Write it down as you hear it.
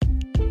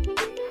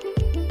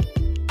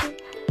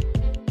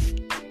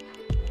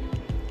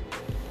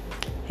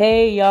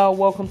Hey y'all,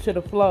 welcome to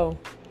the flow.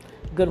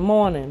 Good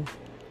morning,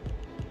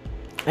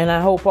 and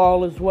I hope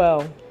all is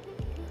well.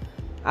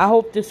 I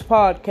hope this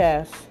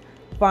podcast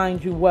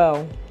finds you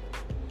well,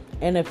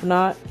 and if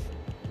not,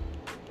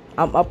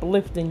 I'm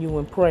uplifting you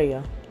in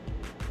prayer.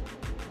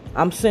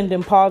 I'm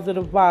sending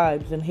positive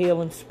vibes and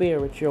healing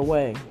spirits your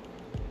way.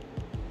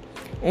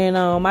 And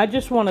I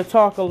just want to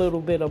talk a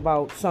little bit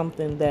about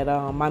something that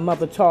my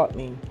mother taught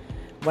me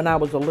when I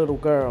was a little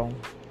girl.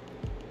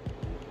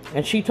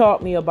 And she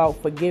taught me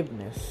about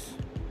forgiveness.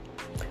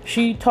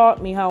 She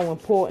taught me how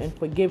important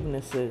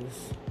forgiveness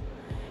is.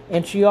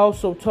 And she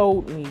also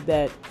told me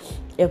that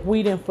if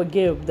we didn't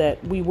forgive,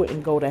 that we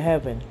wouldn't go to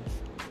heaven.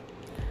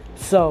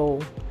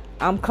 So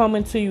I'm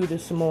coming to you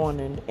this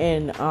morning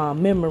in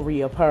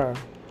memory of her.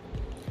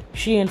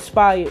 She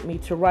inspired me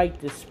to write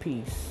this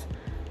piece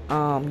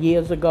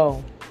years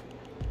ago.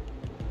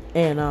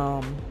 And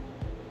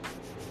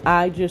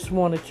I just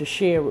wanted to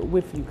share it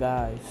with you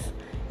guys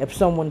if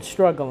someone's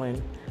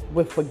struggling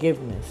with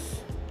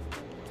forgiveness.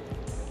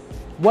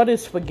 What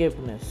is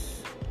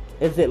forgiveness?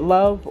 Is it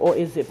love or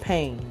is it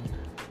pain?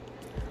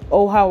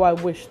 Oh, how I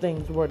wish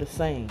things were the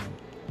same.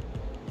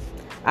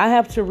 I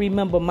have to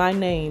remember my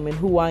name and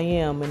who I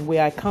am and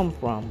where I come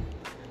from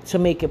to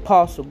make it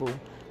possible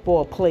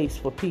for a place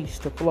for peace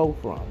to flow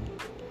from.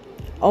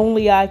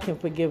 Only I can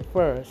forgive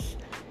first,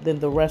 then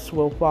the rest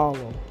will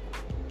follow.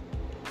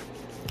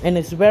 And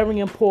it's very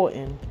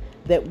important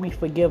that we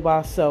forgive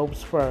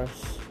ourselves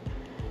first.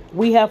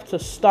 We have to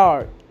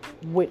start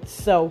with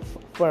self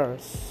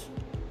first.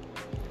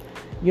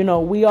 You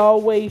know, we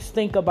always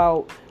think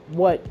about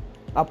what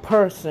a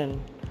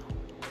person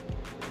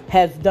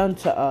has done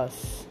to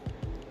us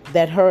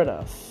that hurt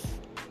us.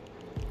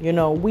 You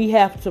know, we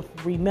have to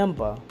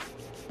remember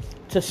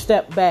to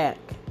step back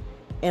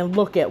and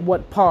look at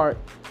what part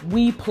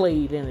we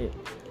played in it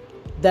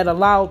that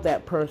allowed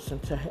that person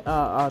to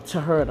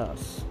hurt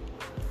us.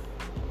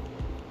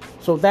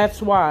 So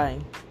that's why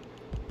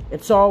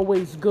it's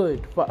always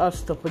good for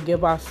us to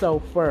forgive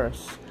ourselves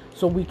first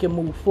so we can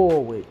move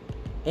forward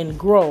and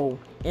grow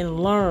and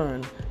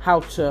learn how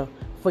to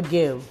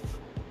forgive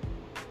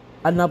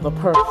another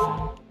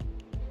person.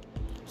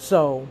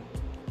 So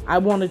I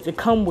wanted to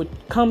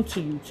come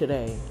to you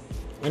today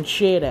and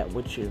share that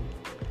with you.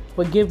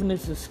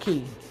 Forgiveness is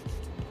key.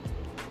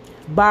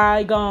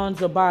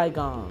 Bygones are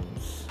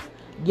bygones.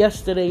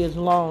 Yesterday is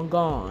long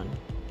gone.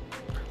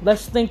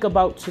 Let's think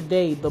about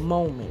today, the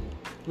moment.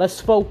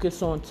 Let's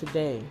focus on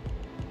today.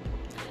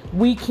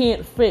 We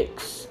can't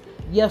fix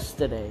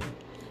yesterday.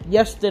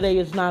 Yesterday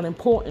is not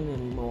important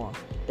anymore.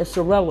 It's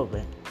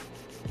irrelevant.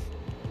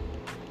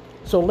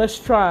 So let's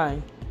try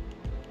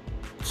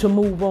to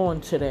move on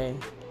today.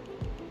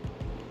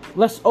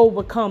 Let's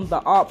overcome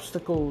the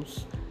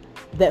obstacles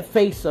that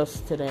face us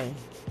today.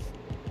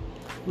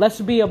 Let's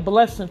be a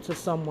blessing to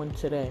someone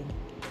today.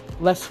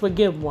 Let's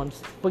forgive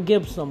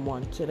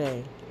someone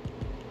today.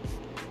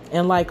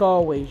 And like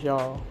always,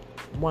 y'all,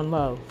 one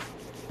love.